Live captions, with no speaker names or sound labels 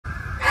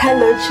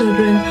Hello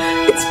children,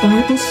 it's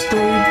Bible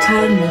story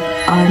time with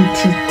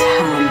Auntie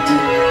Tandy.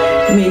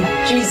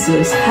 May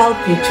Jesus help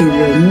you to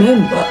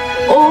remember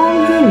all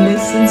the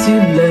lessons you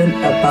learned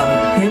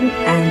about Him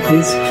and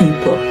His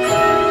people.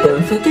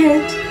 Don't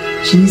forget,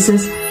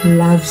 Jesus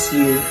loves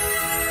you.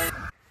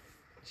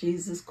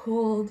 Jesus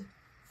called,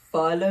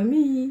 "Follow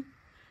me,"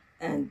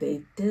 and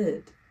they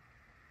did.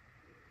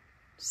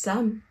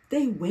 Some,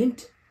 they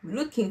went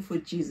looking for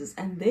Jesus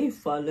and they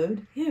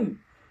followed Him.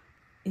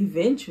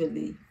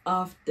 Eventually,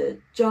 after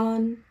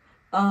John,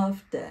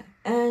 after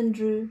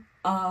Andrew,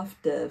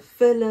 after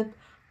Philip,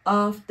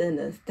 after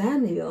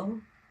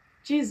Nathaniel,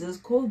 Jesus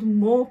called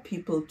more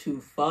people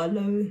to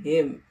follow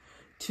Him,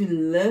 to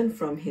learn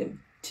from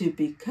Him, to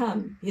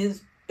become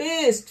His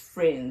best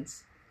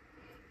friends.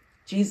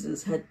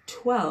 Jesus had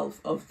 12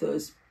 of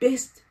those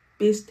best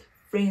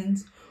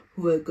friends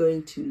who were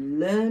going to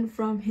learn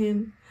from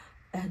Him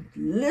and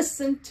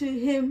listen to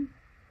Him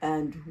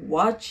and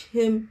watch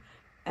Him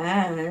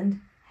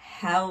and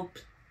help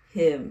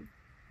Him.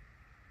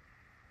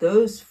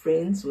 Those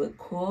friends were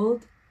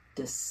called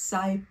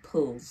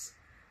disciples.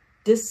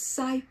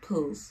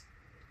 Disciples.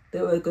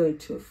 They were going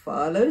to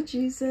follow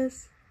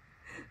Jesus.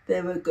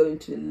 They were going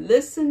to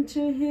listen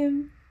to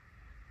Him.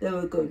 They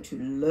were going to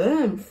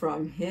learn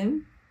from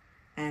Him.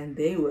 And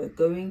they were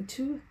going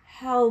to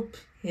help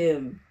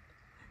Him.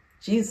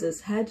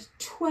 Jesus had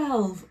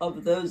 12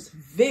 of those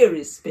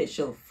very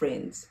special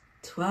friends.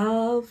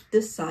 12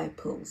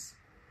 disciples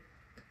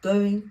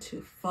going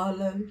to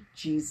follow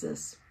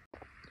Jesus.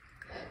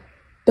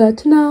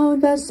 But now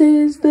thus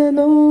says the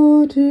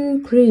Lord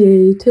who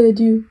created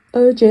you,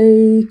 O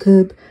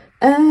Jacob,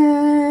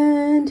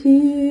 and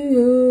He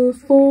who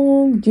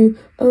formed you,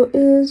 O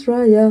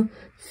Israel.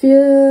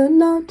 Fear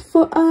not,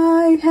 for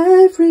I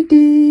have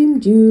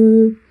redeemed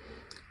you.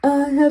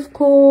 I have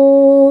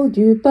called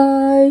you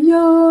by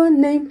your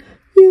name,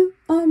 you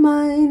are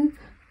mine.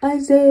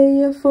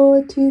 Isaiah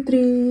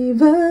 43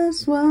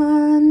 verse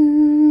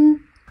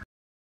 1.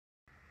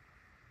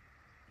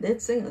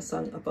 Let's sing a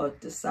song about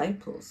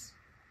disciples.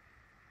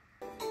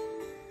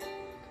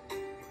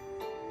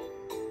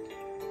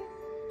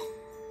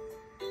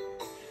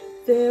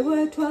 There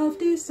were 12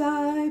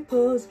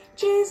 disciples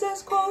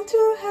Jesus called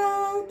to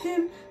help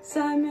Him.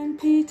 Simon,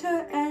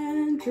 Peter,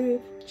 Andrew,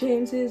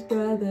 James his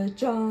brother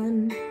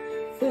John,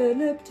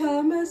 Philip,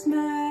 Thomas,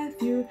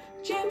 Matthew,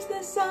 James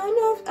the son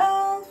of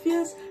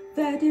Alphaeus,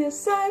 Thaddeus,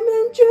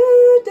 Simon,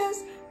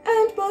 Judas,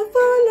 and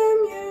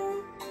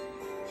Bartholomew.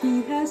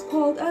 He has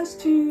called us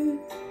too.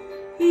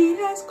 He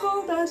has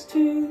called us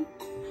too.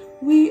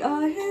 We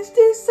are His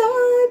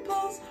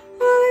disciples.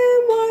 I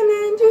am one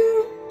and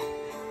you.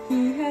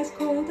 He has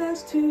called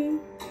us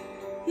too.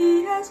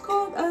 He has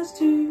called us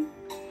too.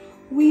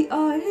 We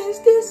are His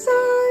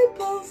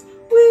disciples.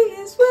 We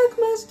His work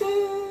must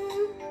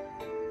do.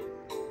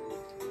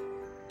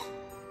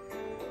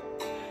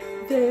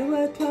 There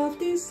were 12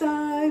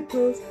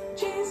 disciples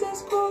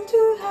Jesus called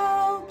to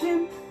help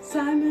Him.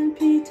 Simon,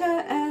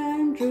 Peter,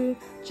 Andrew,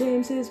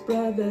 James his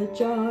brother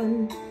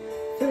John,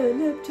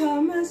 Philip,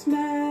 Thomas,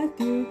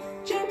 Matthew,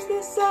 James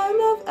the son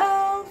of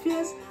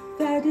Alphaeus,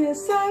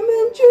 Thaddeus,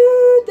 Simon,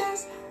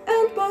 Judas,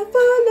 and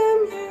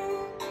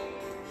Bartholomew.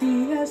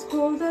 He has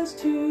called us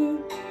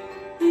too.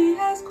 He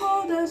has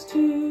called us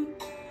too.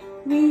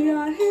 We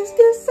are His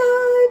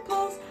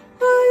disciples.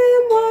 I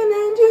am one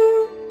and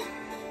you.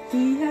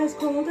 He has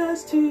called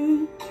us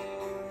too.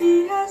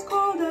 He has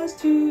called us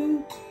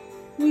too.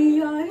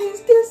 We are His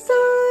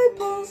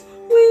disciples.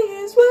 We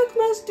His work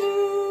must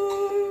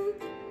do.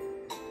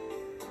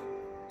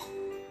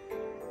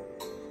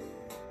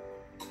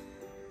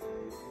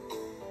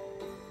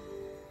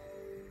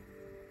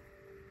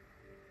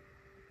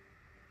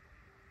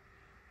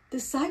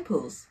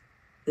 Disciples.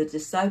 The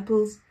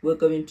disciples were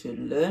going to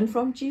learn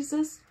from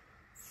Jesus,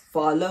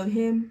 follow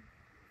Him,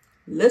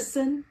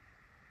 listen,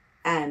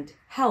 and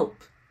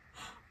help.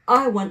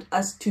 I want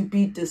us to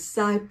be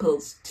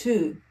disciples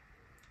too.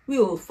 We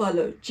will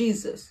follow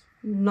Jesus,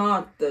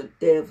 not the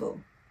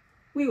devil.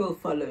 We will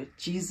follow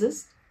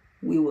Jesus.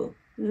 We will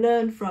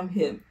learn from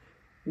Him.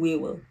 We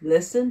will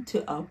listen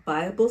to our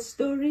Bible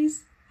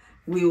stories.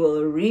 We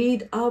will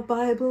read our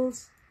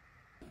Bibles.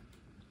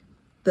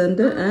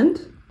 Thunder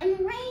and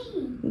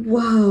rain.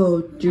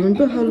 Wow, do you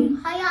remember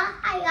how?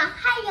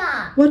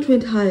 Higher. What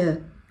went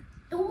higher?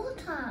 The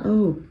water.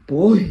 Oh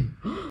boy.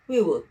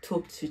 We will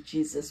talk to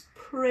Jesus,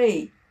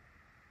 pray.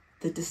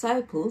 The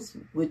disciples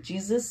were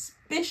Jesus'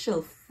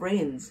 special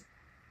friends.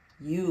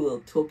 You will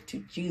talk to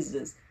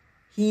Jesus.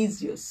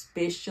 He's your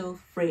special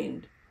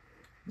friend.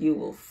 You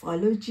will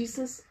follow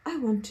Jesus. I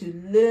want to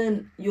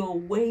learn your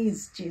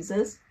ways,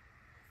 Jesus.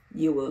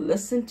 You will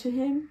listen to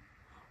Him.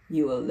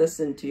 You will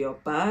listen to your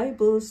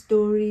Bible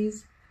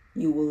stories.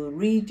 You will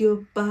read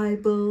your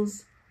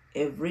Bibles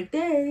every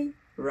day,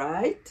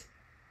 right?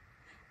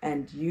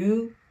 And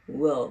you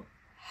will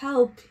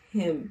help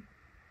Him.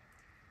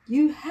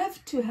 You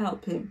have to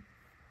help Him.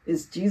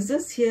 Is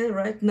Jesus here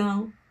right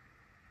now?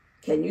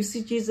 Can you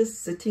see Jesus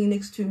sitting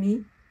next to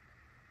me?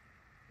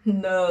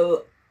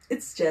 No,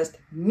 it's just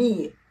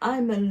me.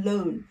 I'm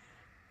alone.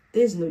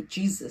 There's no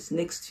Jesus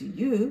next to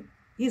you.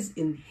 He's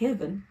in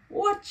heaven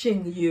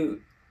watching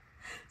you.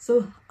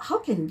 So how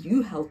can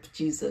you help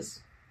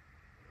Jesus?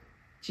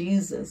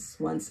 Jesus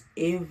wants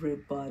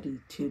everybody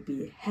to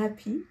be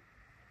happy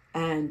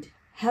and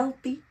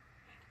healthy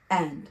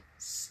and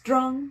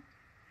strong.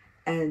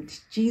 And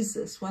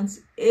Jesus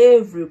wants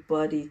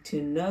everybody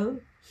to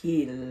know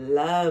He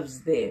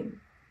loves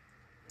them.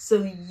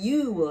 So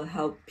you will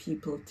help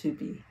people to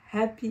be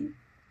happy,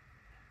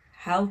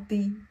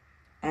 healthy,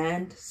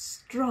 and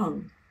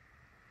strong.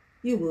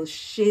 You will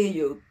share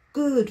your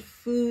good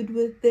food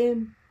with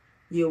them.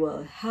 You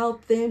will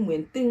help them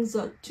when things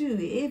are too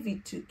heavy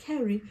to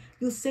carry.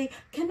 You'll say,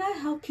 "Can I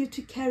help you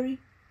to carry?"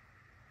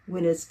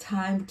 When it's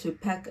time to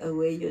pack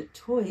away your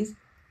toys,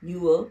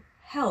 you will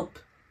help,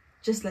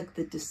 just like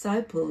the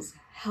disciples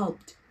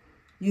helped.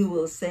 You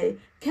will say,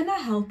 "Can I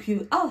help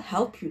you?" "I'll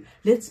help you.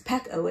 Let's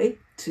pack away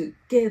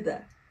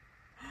together."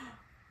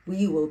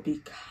 We will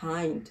be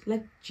kind,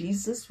 like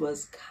Jesus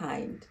was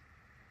kind.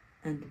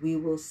 And we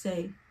will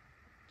say,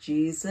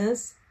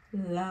 "Jesus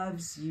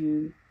loves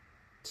you,"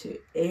 to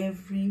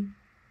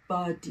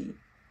everybody.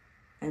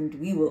 And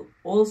we will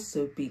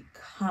also be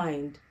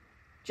kind,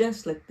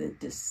 just like the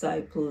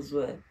disciples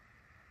were.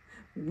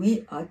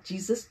 We are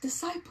Jesus'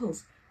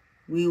 disciples.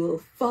 We will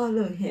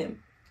follow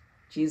Him.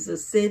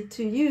 Jesus said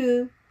to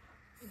you,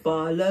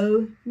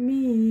 "Follow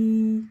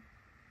me."